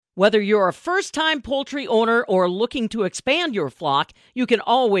Whether you're a first-time poultry owner or looking to expand your flock, you can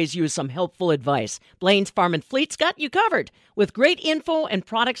always use some helpful advice. Blaine's Farm and Fleet's got you covered with great info and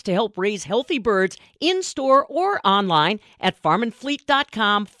products to help raise healthy birds in-store or online at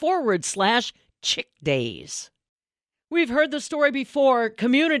farmandfleet.com/chick days. We've heard the story before,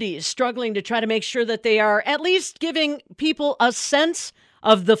 communities struggling to try to make sure that they are at least giving people a sense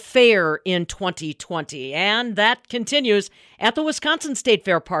of the fair in 2020. And that continues at the Wisconsin State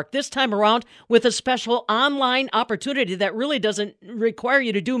Fair Park, this time around with a special online opportunity that really doesn't require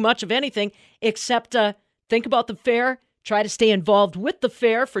you to do much of anything except think about the fair, try to stay involved with the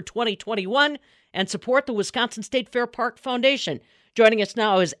fair for 2021, and support the Wisconsin State Fair Park Foundation. Joining us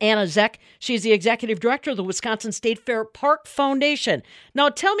now is Anna Zeck. She's the executive director of the Wisconsin State Fair Park Foundation. Now,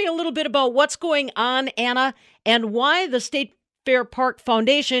 tell me a little bit about what's going on, Anna, and why the State Fair Park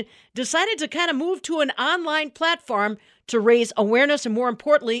Foundation decided to kind of move to an online platform to raise awareness and, more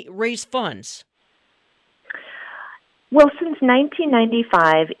importantly, raise funds. Well, since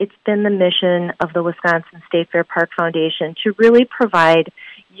 1995, it's been the mission of the Wisconsin State Fair Park Foundation to really provide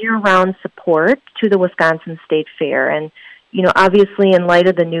year-round support to the Wisconsin State Fair. And, you know, obviously in light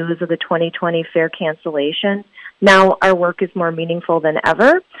of the news of the 2020 fair cancellation, now our work is more meaningful than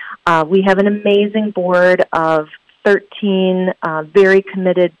ever. We have an amazing board of 13 very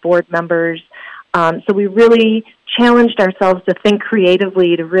committed board members. So we really challenged ourselves to think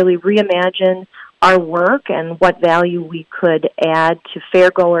creatively, to really reimagine our work and what value we could add to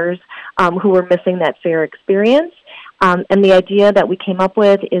fairgoers who were missing that fair experience. And the idea that we came up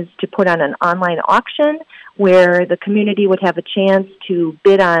with is to put on an online auction where the community would have a chance to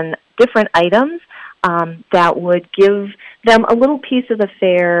bid on different items that would give them a little piece of the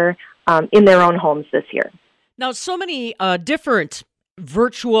fair in their own homes this year. Now, so many different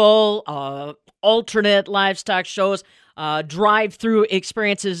virtual, alternate livestock shows, drive-through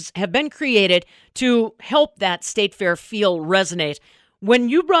experiences have been created to help that state fair feel resonate. When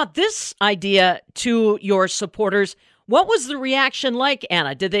you brought this idea to your supporters, what was the reaction like,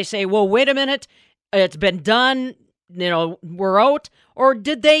 Anna? Did they say, well, wait a minute, it's been done, we're out? Or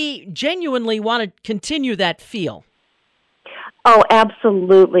did they genuinely want to continue that feel? Oh,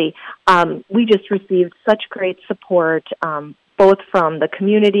 absolutely. We just received such great support, both from the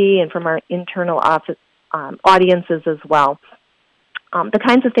community and from our internal office audiences as well. The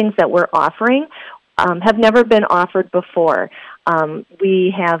kinds of things that we're offering have never been offered before.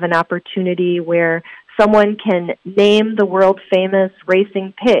 We have an opportunity where someone can name the world-famous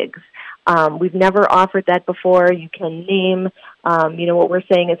racing pigs. We've never offered that before. You can name, what we're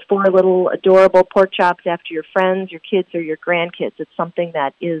saying is 4 little adorable pork chops after your friends, your kids, or your grandkids. It's something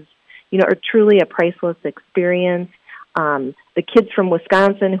that is, truly a priceless experience. The kids from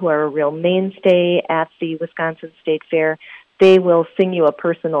Wisconsin, who are a real mainstay at the Wisconsin State Fair, they will sing you a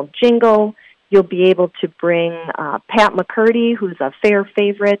personal jingle. You'll be able to bring Pat McCurdy, who's a fair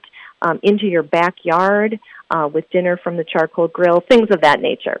favorite, into your backyard with dinner from the charcoal grill, things of that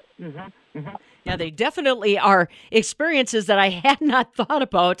nature. Mm-hmm. Mm-hmm. Yeah, they definitely are experiences that I had not thought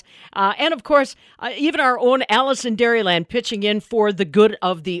about. And, of course, even our own Allison Dairyland pitching in for the good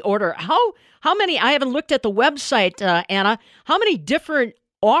of the order. How many, I haven't looked at the website, Anna, how many different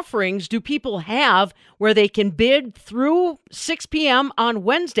offerings do people have where they can bid through 6 p.m. on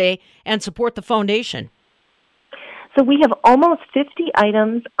Wednesday and support the foundation? So we have almost 50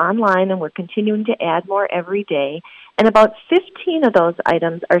 items online, and we're continuing to add more every day. And about 15 of those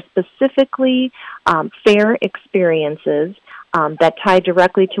items are specifically fair experiences that tie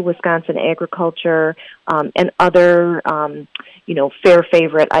directly to Wisconsin agriculture and other, fair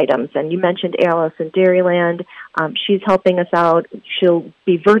favorite items. And you mentioned Allison Dairyland. She's helping us out. She'll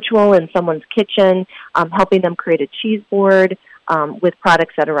be virtual in someone's kitchen, helping them create a cheese board with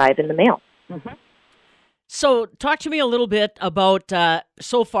products that arrive in the mail. Mm-hmm. So talk to me a little bit about,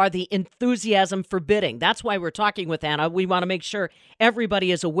 so far, the enthusiasm for bidding. That's why we're talking with Anna. We want to make sure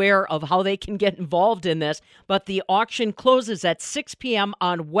everybody is aware of how they can get involved in this. But the auction closes at 6 p.m.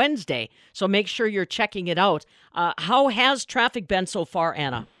 on Wednesday, so make sure you're checking it out. How has traffic been so far,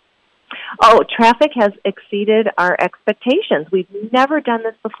 Anna? Oh, traffic has exceeded our expectations. We've never done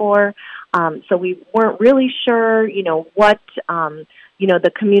this before, so we weren't really sure, what,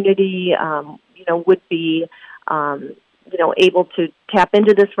 the community would be, able to tap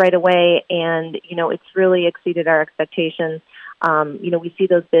into this right away. And, it's really exceeded our expectations. We see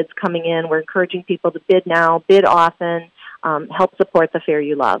those bids coming in. We're encouraging people to bid now, bid often, help support the fair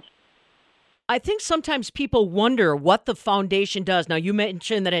you love. I think sometimes people wonder what the foundation does. Now, you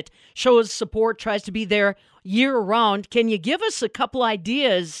mentioned that it shows support, tries to be there year-round. Can you give us a couple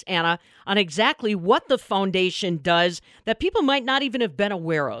ideas, Anna, on exactly what the foundation does that people might not even have been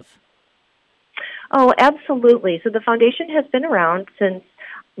aware of? Oh, absolutely. So the foundation has been around since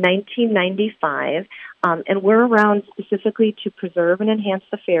 1995, and we're around specifically to preserve and enhance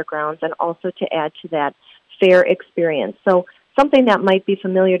the fairgrounds and also to add to that fair experience. So something that might be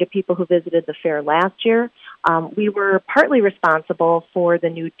familiar to people who visited the fair last year, we were partly responsible for the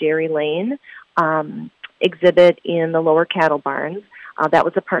new Dairy Lane exhibit in the lower cattle barns. That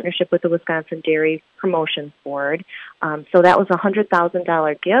was a partnership with the Wisconsin Dairy Promotions Board. So that was a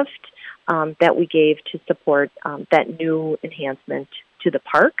 $100,000 gift that we gave to support that new enhancement to the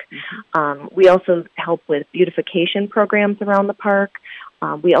park. We also help with beautification programs around the park.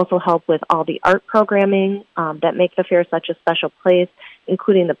 We also help with all the art programming that make the fair such a special place,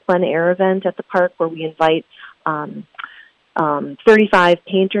 including the plein air event at the park where we invite 35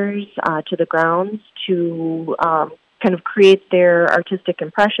 painters to the grounds to kind of create their artistic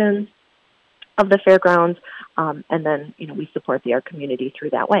impressions of the fairgrounds, and then we support the art community through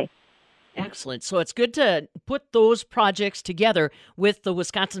that way. Excellent. So it's good to put those projects together with the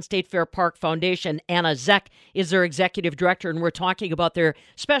Wisconsin State Fair Park Foundation. Anna Zeck is their executive director, and we're talking about their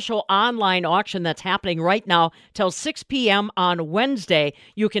special online auction that's happening right now till 6 p.m. on Wednesday.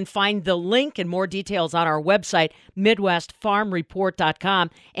 You can find the link and more details on our website,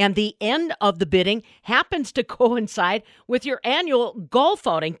 MidwestFarmReport.com. And the end of the bidding happens to coincide with your annual golf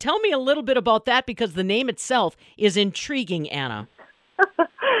outing. Tell me a little bit about that, because the name itself is intriguing, Anna.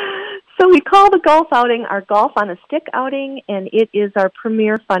 So we call the golf outing our Golf on a Stick outing, and it is our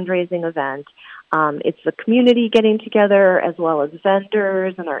premier fundraising event. It's the community getting together as well as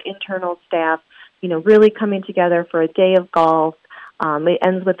vendors and our internal staff, really coming together for a day of golf. It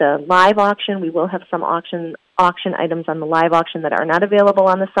ends with a live auction. We will have some auction items on the live auction that are not available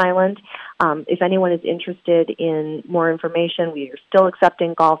on the silent. If anyone is interested in more information, we are still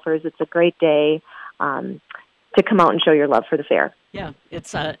accepting golfers. It's a great day to come out and show your love for the fair. Yeah,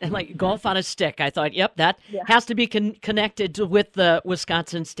 it's like golf on a stick. I thought, that has to be connected with the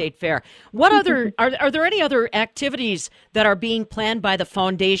Wisconsin State Fair. What other are there any other activities that are being planned by the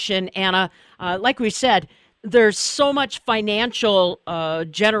foundation, Anna? Like we said, there's so much financial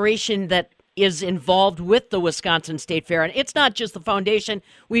generation that is involved with the Wisconsin State Fair. And it's not just the foundation.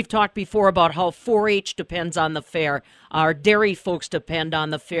 We've talked before about how 4-H depends on the fair. Our dairy folks depend on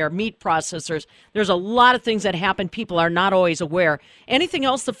the fair, meat processors. There's a lot of things that happen people are not always aware. Anything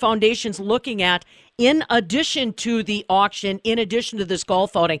else the foundation's looking at in addition to the auction, in addition to this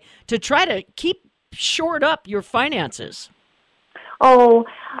golf outing, to try to keep shored up your finances? Oh,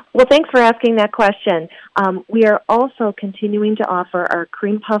 well, thanks for asking that question. We are also continuing to offer our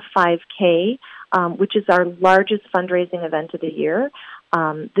Cream Puff 5K, which is our largest fundraising event of the year.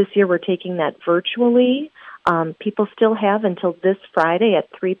 This year we're taking that virtually. People still have until this Friday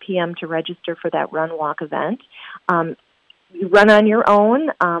at 3 p.m. to register for that run walk event. You run on your own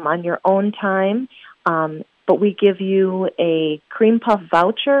time, but we give you a Cream Puff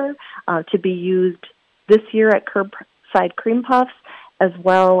voucher to be used this year at Curbside Cream Puffs, as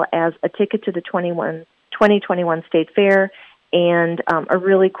well as a ticket to the 2021 State Fair and a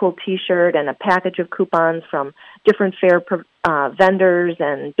really cool T-shirt and a package of coupons from different fair vendors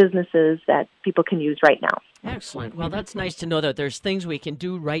and businesses that people can use right now. Excellent. Well, that's nice to know that there's things we can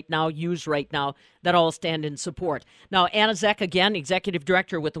do right now, use right now, that all stand in support. Now, Anna Zeck, again, Executive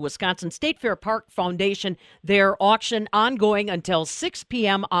Director with the Wisconsin State Fair Park Foundation, their auction ongoing until 6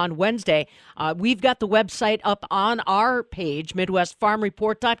 p.m. on Wednesday. We've got the website up on our page,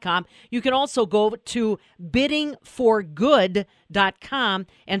 MidwestFarmReport.com. You can also go to biddingforgood.com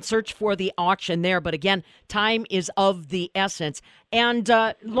and search for the auction there. But again, time is of the essence. And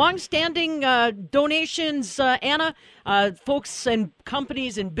long-standing donations, Anna, folks and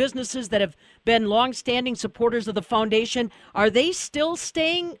companies and businesses that have been long-standing supporters of the foundation, are they still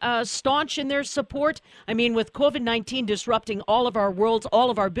staying staunch in their support? I mean, with COVID-19 disrupting all of our worlds, all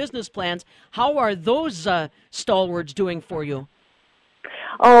of our business plans, how are those stalwarts doing for you?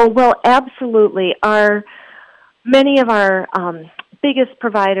 Oh, well, absolutely. Many of our biggest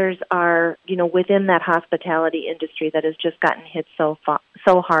providers are, within that hospitality industry that has just gotten hit so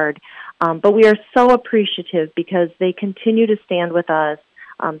hard. But we are so appreciative because they continue to stand with us.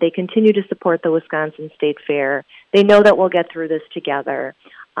 They continue to support the Wisconsin State Fair. They know that we'll get through this together.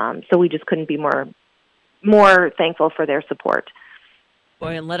 So we just couldn't be more thankful for their support.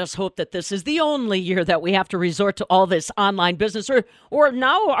 Boy, and let us hope that this is the only year that we have to resort to all this online business. Or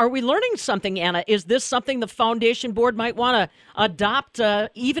now, are we learning something, Anna? Is this something the foundation board might want to adopt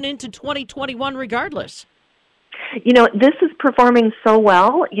even into 2021 regardless? This is performing so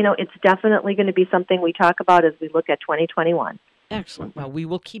well. It's definitely going to be something we talk about as we look at 2021. Excellent. Well, we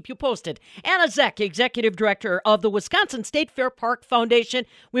will keep you posted. Anna Zek, Executive Director of the Wisconsin State Fair Park Foundation.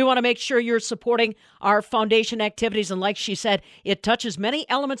 We want to make sure you're supporting our foundation activities. And like she said, it touches many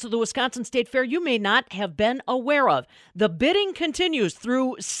elements of the Wisconsin State Fair you may not have been aware of. The bidding continues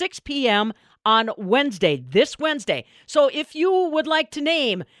through 6 p.m. on this Wednesday. So if you would like to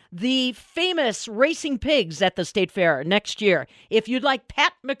name the famous racing pigs at the State Fair next year, if you'd like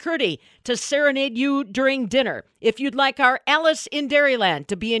Pat McCurdy to serenade you during dinner, if you'd like our Alice in Dairyland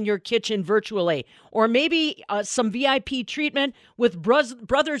to be in your kitchen virtually, or maybe some VIP treatment with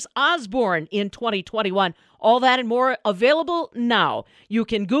Brothers Osborne in 2021, all that and more available now. You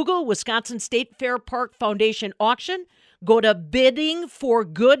can Google Wisconsin State Fair Park Foundation auction. Go to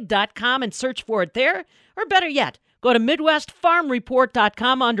biddingforgood.com and search for it there. Or better yet, go to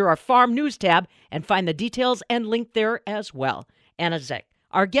MidwestFarmReport.com under our Farm News tab and find the details and link there as well. Anna Zek,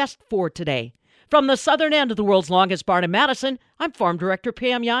 our guest for today. From the southern end of the world's longest barn in Madison, I'm Farm Director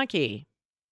Pam Jahnke.